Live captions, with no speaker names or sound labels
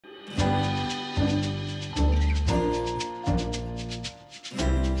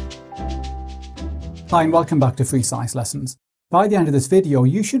Hi and welcome back to Free Science Lessons. By the end of this video,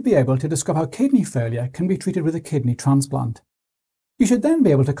 you should be able to describe how kidney failure can be treated with a kidney transplant. You should then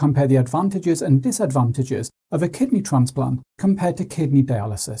be able to compare the advantages and disadvantages of a kidney transplant compared to kidney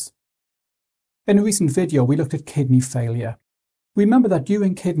dialysis. In a recent video, we looked at kidney failure. Remember that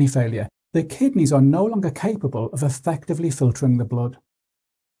during kidney failure, the kidneys are no longer capable of effectively filtering the blood.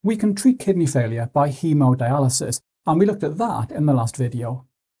 We can treat kidney failure by hemodialysis, and we looked at that in the last video.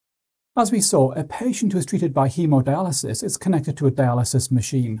 As we saw, a patient who is treated by hemodialysis is connected to a dialysis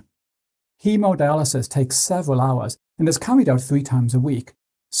machine. Hemodialysis takes several hours and is carried out 3 times a week,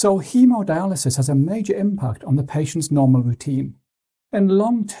 so hemodialysis has a major impact on the patient's normal routine. And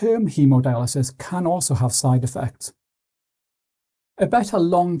long-term hemodialysis can also have side effects. A better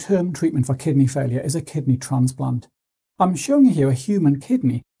long-term treatment for kidney failure is a kidney transplant. I'm showing you here a human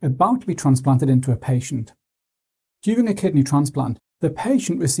kidney about to be transplanted into a patient. During a kidney transplant, the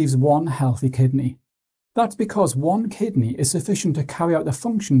patient receives one healthy kidney. That's because one kidney is sufficient to carry out the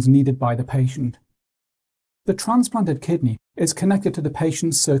functions needed by the patient. The transplanted kidney is connected to the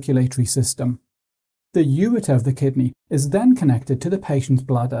patient's circulatory system. The ureter of the kidney is then connected to the patient's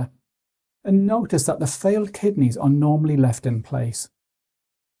bladder. And notice that the failed kidneys are normally left in place.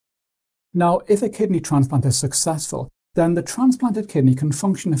 Now, if a kidney transplant is successful, then the transplanted kidney can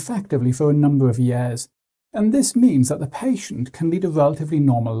function effectively for a number of years, and this means that the patient can lead a relatively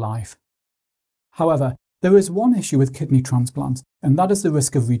normal life. However, there is one issue with kidney transplants, and that is the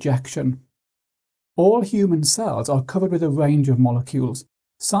risk of rejection. All human cells are covered with a range of molecules.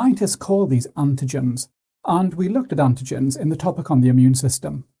 Scientists call these antigens, and we looked at antigens in the topic on the immune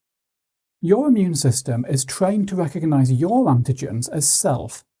system. Your immune system is trained to recognize your antigens as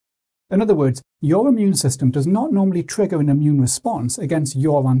self. In other words, your immune system does not normally trigger an immune response against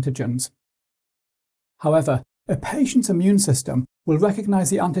your antigens. However, a patient's immune system will recognize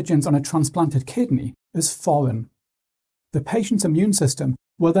the antigens on a transplanted kidney as foreign. The patient's immune system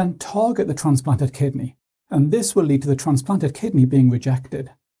will then target the transplanted kidney, and this will lead to the transplanted kidney being rejected.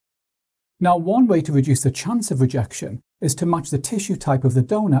 Now, one way to reduce the chance of rejection is to match the tissue type of the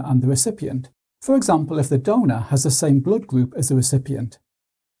donor and the recipient. For example, if the donor has the same blood group as the recipient.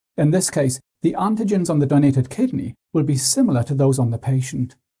 In this case, the antigens on the donated kidney will be similar to those on the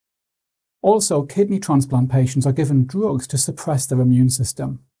patient. Also, kidney transplant patients are given drugs to suppress their immune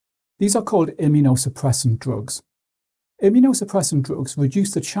system. These are called immunosuppressant drugs. Immunosuppressant drugs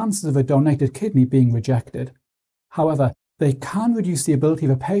reduce the chances of a donated kidney being rejected. However, they can reduce the ability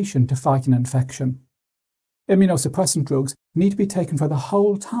of a patient to fight an infection. Immunosuppressant drugs need to be taken for the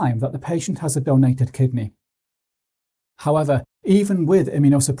whole time that the patient has a donated kidney. However, even with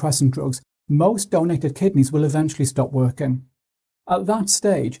immunosuppressant drugs, most donated kidneys will eventually stop working. At that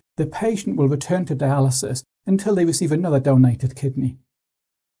stage, the patient will return to dialysis until they receive another donated kidney.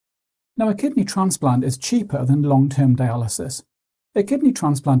 Now, a kidney transplant is cheaper than long-term dialysis. A kidney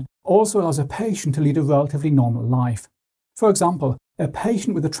transplant also allows a patient to lead a relatively normal life. For example, a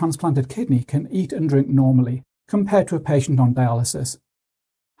patient with a transplanted kidney can eat and drink normally, compared to a patient on dialysis.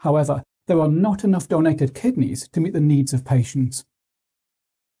 However, there are not enough donated kidneys to meet the needs of patients.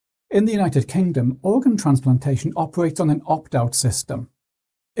 In the United Kingdom, organ transplantation operates on an opt-out system.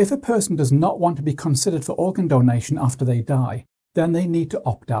 If a person does not want to be considered for organ donation after they die, then they need to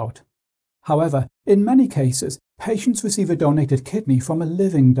opt out. However, in many cases, patients receive a donated kidney from a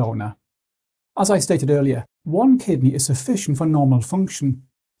living donor. As I stated earlier, one kidney is sufficient for normal function,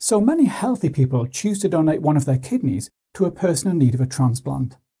 so many healthy people choose to donate one of their kidneys to a person in need of a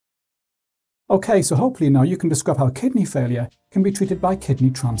transplant. Okay, so hopefully now you can describe how kidney failure can be treated by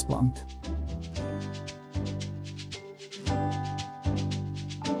kidney transplant.